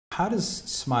how does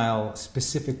SMILE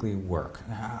specifically work?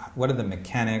 What are the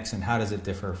mechanics and how does it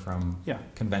differ from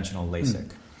conventional LASIK?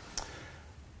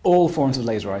 All forms of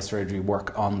laser eye surgery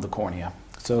work on the cornea.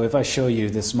 So if I show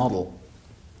you this model,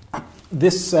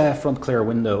 this front clear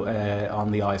window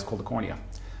on the eye is called the cornea.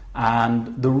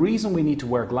 And the reason we need to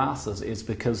wear glasses is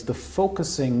because the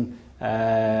focusing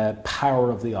power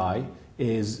of the eye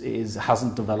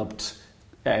hasn't developed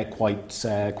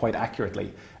quite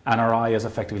accurately, and our eye is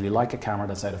effectively like a camera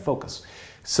that's out of focus.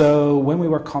 So when we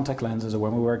wear contact lenses or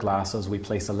when we wear glasses, we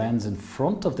place a lens in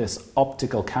front of this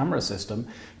optical camera system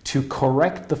to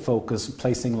correct the focus,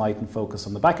 placing light and focus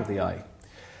on the back of the eye.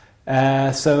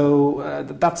 That's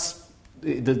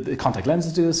the contact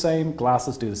lenses do the same,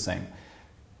 glasses do the same.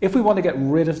 If we want to get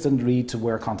rid of the need to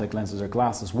wear contact lenses or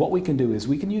glasses, what we can do is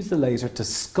we can use the laser to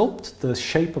sculpt the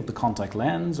shape of the contact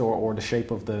lens or the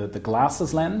shape of the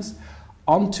glasses lens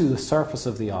onto the surface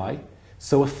of the eye.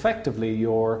 So effectively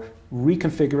you're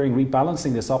reconfiguring,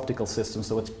 rebalancing this optical system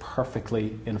so it's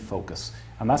perfectly in focus.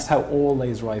 And that's how all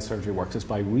laser eye surgery works, is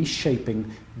by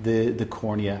reshaping the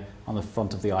cornea on the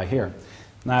front of the eye here.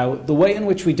 Now, the way in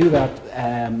which we do that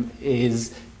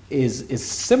is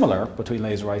similar between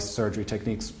laser eye surgery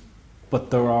techniques,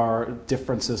 but there are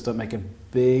differences that make a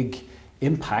big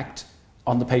impact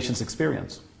on the patient's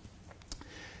experience.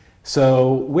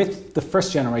 So with the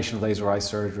first generation of laser eye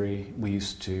surgery, we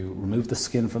used to remove the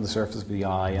skin from the surface of the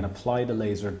eye and apply the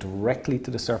laser directly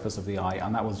to the surface of the eye,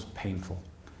 and that was painful.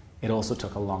 It also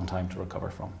took a long time to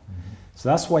recover from. So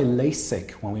that's why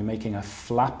LASIK, when we're making a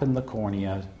flap in the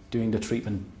cornea, doing the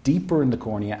treatment deeper in the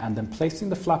cornea and then placing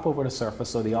the flap over the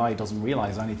surface so the eye doesn't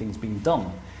realize anything's being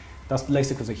done,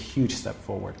 LASIK is a huge step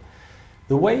forward.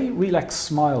 The way RELAX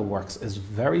SMILE works is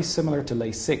very similar to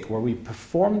LASIK, where we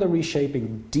perform the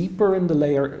reshaping deeper in the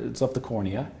layers of the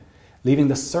cornea, leaving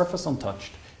the surface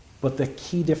untouched. But the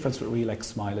key difference with RELAX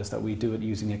SMILE is that we do it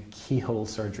using a keyhole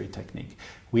surgery technique.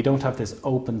 We don't have this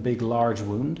open, big, large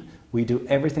wound. We do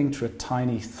everything through a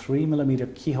tiny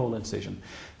 3mm keyhole incision.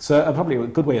 So probably a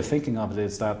good way of thinking of it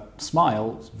is that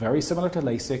SMILE is very similar to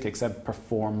LASIK, except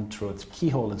performed through a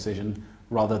keyhole incision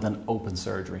rather than open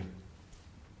surgery.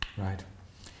 Right.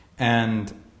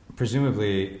 And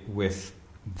presumably with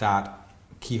that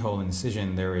keyhole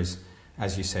incision, there is,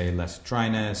 as you say, less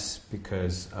dryness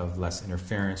because of less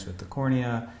interference with the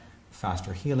cornea,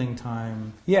 faster healing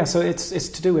time. Yeah, so it's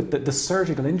to do with the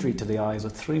surgical injury to the eye is a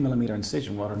 3mm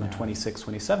incision rather than a 26,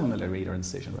 27mm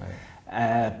incision.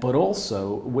 Right. But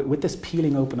also with this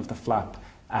peeling open of the flap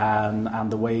and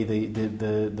the way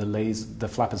the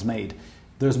flap is made,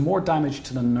 there's more damage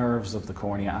to the nerves of the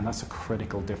cornea, and that's a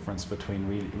critical difference between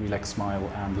RELAX SMILE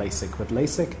and LASIK. With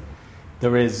LASIK,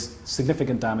 there is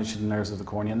significant damage to the nerves of the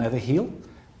cornea. Now they heal,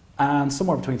 and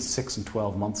somewhere between 6 and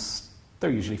 12 months, they're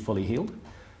usually fully healed.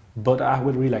 But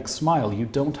with RELAX SMILE, you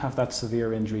don't have that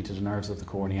severe injury to the nerves of the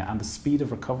cornea, and the speed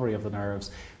of recovery of the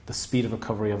nerves, the speed of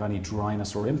recovery of any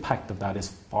dryness or impact of that is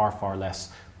far, far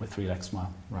less with RELAX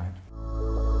SMILE. Right.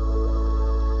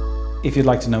 If you'd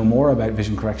like to know more about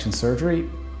vision correction surgery,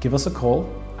 give us a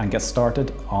call and get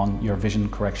started on your vision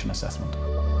correction assessment.